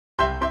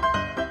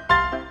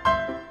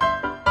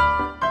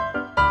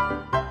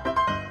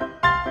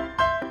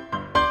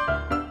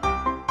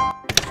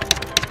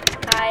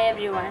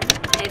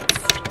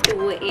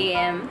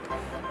a.m.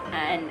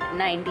 and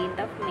 19th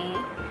of May.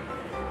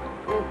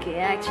 Okay,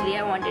 actually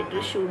I wanted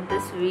to shoot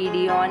this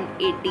video on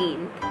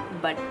 18th,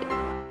 but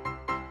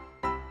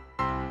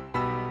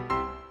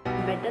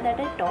better that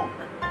I talk,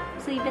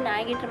 so even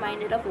I get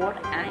reminded of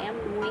what I am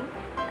doing.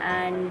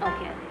 And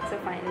okay, so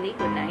finally,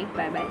 good night,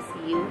 bye bye,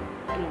 see you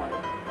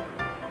tomorrow.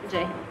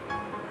 Jai Hind.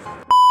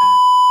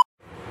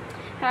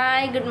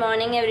 Hi, good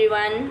morning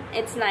everyone.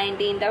 It's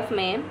 19th of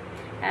May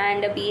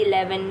and abhi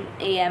 11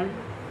 a.m.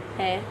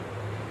 hai.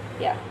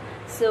 Yeah,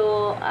 so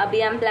abhi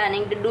I'm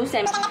planning to do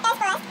semiconductors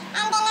first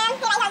and then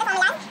revise all the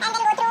formulas and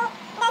then go through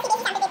the CBSE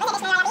sample papers,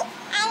 additional RRB,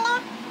 and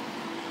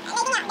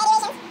maybe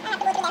derivations. I have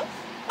to go through them,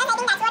 but I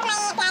think that's what my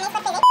plan is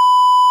for physics.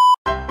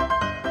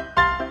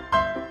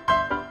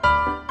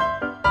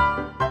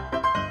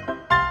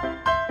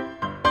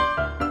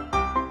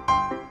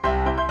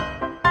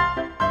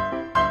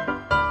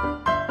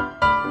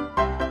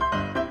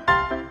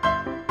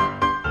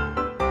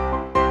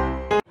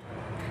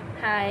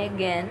 Hi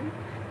again.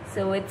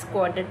 So it's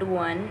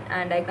 1:45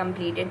 and I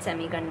completed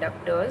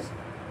semiconductors.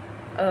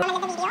 It was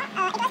for JEE,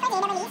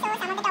 so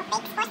some of the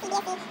topics for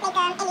CBSE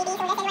like LED,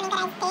 so that's everyone in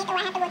the state, so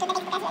I have to go through the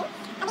textbook as well.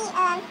 Abhi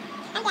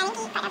I'm planning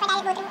to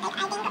I'll go through like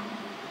I think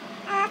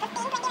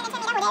 15-20 minutes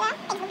में मेरा हो जाएगा.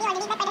 Textbook भी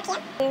already मैं पढ़ रखी है.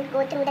 I'll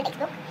go through the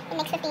textbook in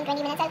next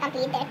 15-20 minutes. I'll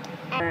complete that.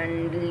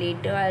 And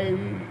later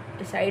I'll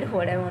decide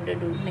what I want to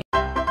do next.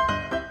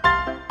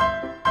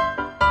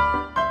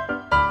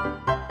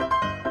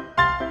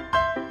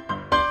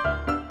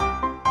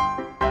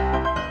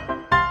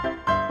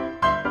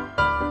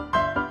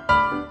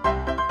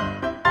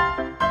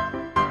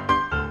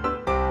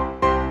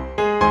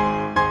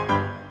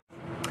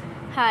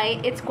 Hi,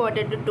 it's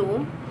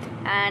 1:45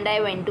 and I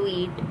went to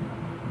eat,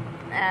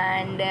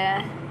 and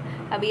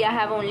abhi I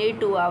have only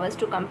 2 hours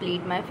to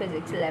complete my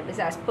physics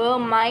syllabus as per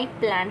my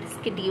planned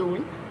schedule.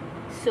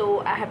 So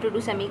I have to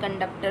do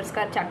semiconductors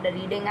का chapter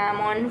reading. I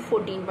am on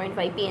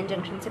 14.5 PN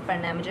junction से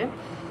पढ़ना है मुझे.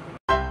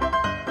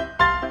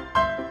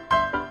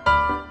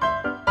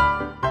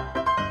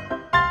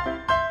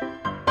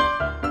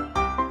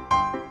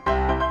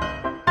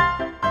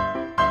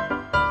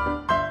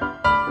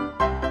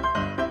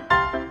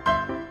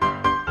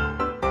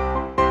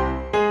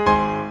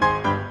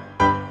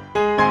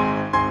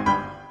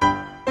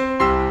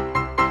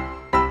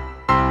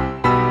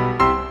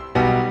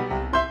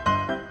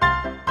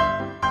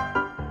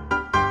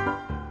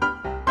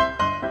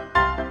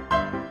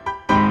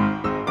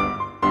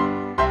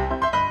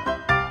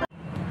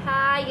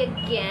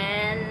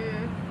 Again,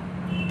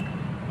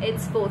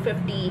 it's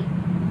 4:50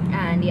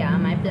 and yeah,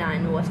 my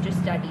plan was to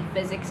study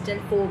physics till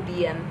 4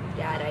 p.m.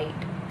 yeah,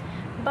 right,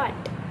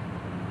 but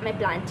my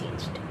plan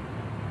changed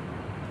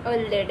a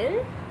little.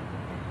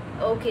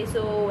 Okay,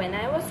 so when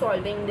I was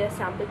solving the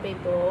sample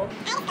paper,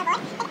 I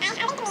discovered that I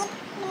haven't made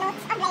the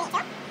notes of the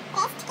lecture.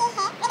 Rest ke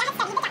hai, when I have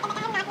studied the chapter but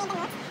I have not made the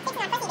notes. It's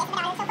not for CBSE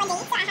but also for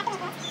JEE, so I have to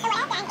make notes. So what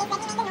I planned is let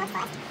me make the notes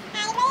first,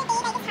 and it will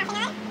take like just half an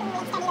hour to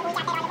like study the whole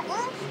chapter all over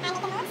again and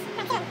make the notes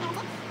maximum, I would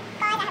say.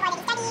 I have already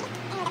studied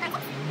and know the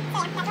concepts. So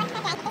yeah,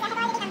 that's what my plan is. I have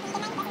already completed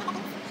 90% of the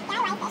things. Yeah,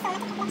 why there's so much of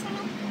reflection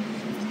on my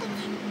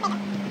better.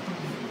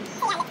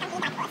 So yeah, let's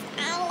complete that first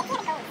and let's see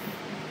how it goes.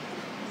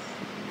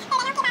 So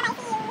then okay, bye bye,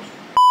 see you.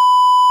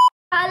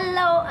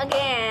 Hello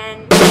again.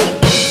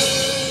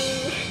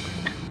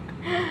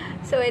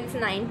 So it's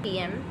 9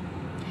 p.m.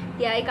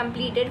 Yeah, I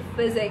completed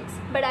physics,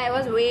 but I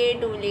was way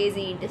too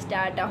lazy to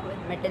start off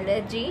with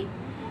metallurgy,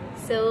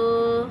 so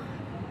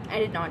I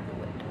did not do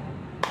it.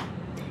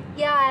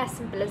 Yeah, as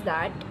simple as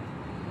that.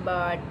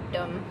 But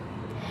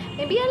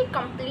maybe I'll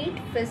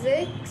complete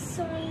physics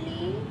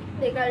only,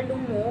 like I'll do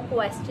more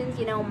questions,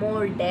 you know,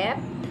 more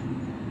depth.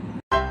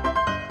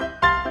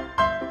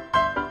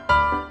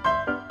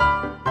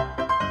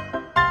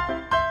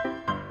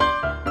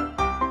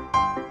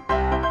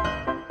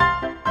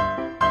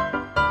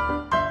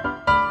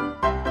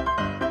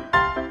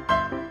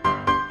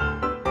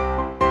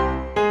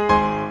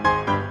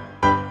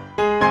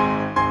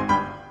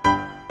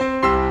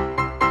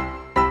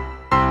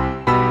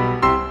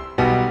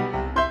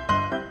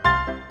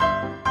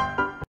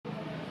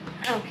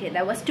 Okay,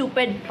 that was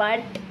stupid,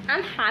 but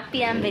I'm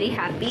happy. I'm very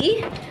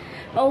happy.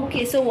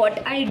 Okay, so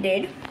what I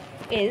did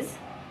is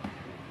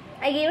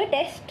I gave a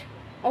test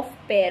of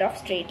pair of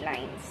straight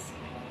lines,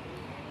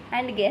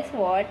 and guess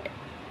what?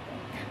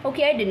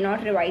 Okay, I did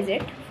not revise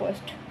it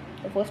first.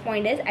 The first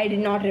point is I did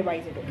not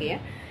revise it, okay,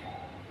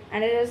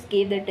 and I just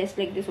gave the test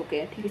like this.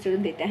 Okay, ठीक है, चलो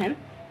देते हैं.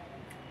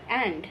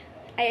 And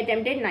I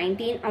attempted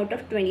 19 out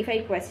of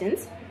 25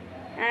 questions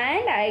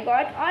and I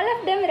got all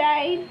of them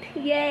right.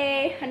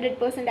 Yay,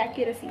 100%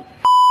 accuracy.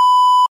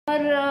 Or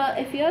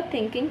if you are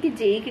thinking कि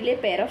JEE के लिए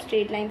pair of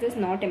straight lines is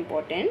not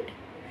important,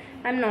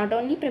 I'm not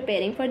only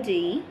preparing for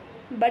JEE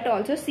but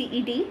also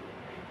CET,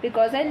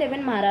 because I live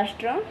in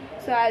Maharashtra,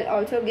 so I'll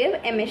also give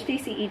MHT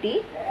CET.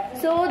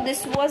 So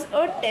this was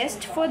a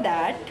test for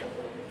that.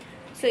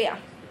 So yeah,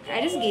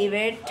 I just gave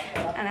it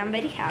and I'm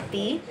very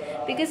happy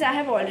because I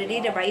have already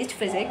revised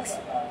physics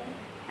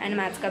and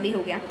maths का भी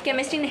हो गया.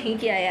 Chemistry नहीं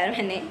किया यार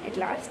मैंने at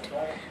last,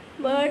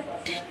 but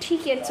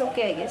ठीक है, it's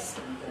okay I guess.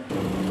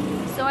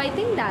 So I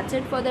think that's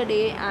it for the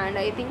day, and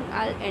I think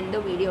I'll end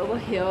the video over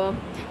here.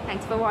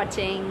 Thanks for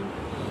watching.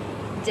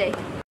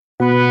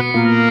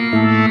 Jai.